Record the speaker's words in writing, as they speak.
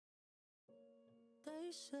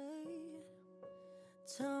They say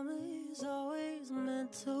time is always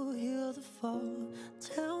meant to heal the fall.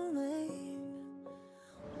 Tell me.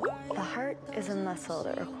 The heart is a muscle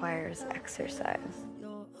that requires exercise.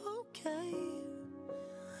 You're okay.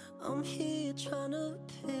 I'm here trying to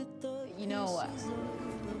pick the You know,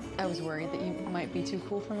 I was worried that you might be too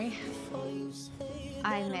cool for me.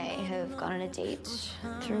 I may have gone on a date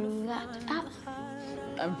through that app.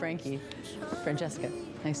 I'm Frankie. Francesca.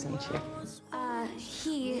 Nice to meet you.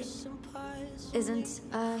 He isn't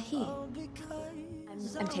he.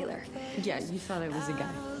 I'm Taylor. Yeah, you thought I was a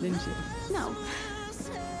guy, didn't you? No.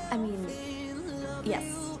 I mean, yes.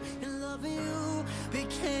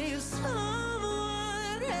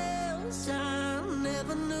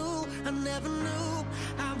 I never knew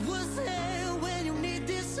I was there when you need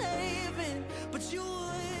this saving, but you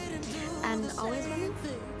wouldn't do. And always women?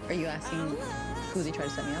 Are you asking who they try to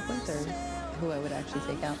set me up with, or who I would actually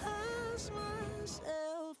take out?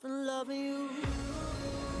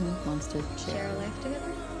 Who wants to Share a life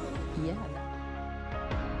together? Yeah.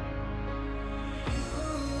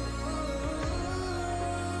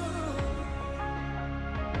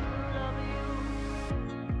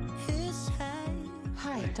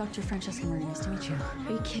 Hi, Dr. Francesca Marie. Nice to meet you.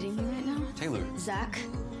 Are you kidding me right now? Taylor. Zach,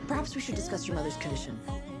 perhaps we should discuss your mother's condition.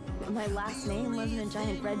 My last name wasn't a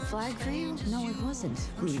giant red flag for you? No, it wasn't.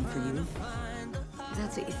 Rooting for you.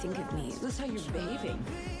 That's what you think of me. That's how you're behaving.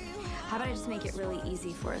 How about I just make it really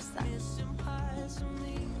easy for us then?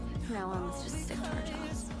 From now on, let's just stick to our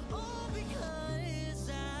jobs.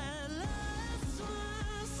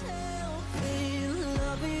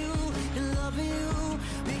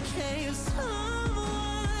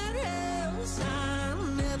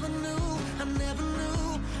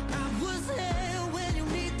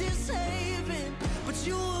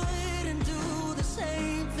 You wouldn't do the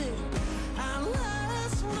same thing. I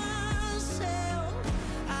lost myself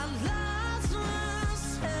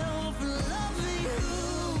in loving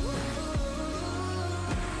you.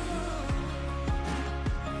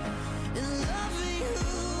 In loving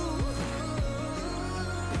you.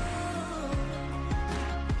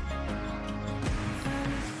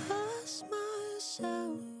 I lost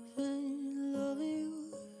myself in loving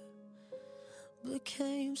you.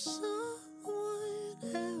 Became someone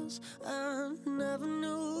else I never knew.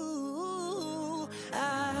 I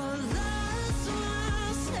lost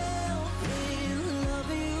myself in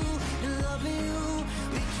loving you, in loving you.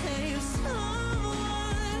 Became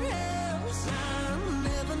someone else I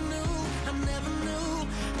never knew, I never knew.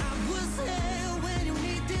 I was there when you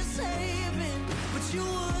needed saving, but you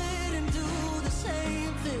wouldn't do the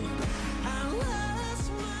same thing. I lost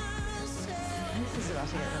myself. This is about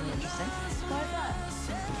to get really interesting. Why's that?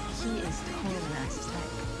 He is totally Max's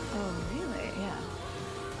type. Oh, really? Yeah.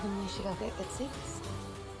 Then we should go get good seats.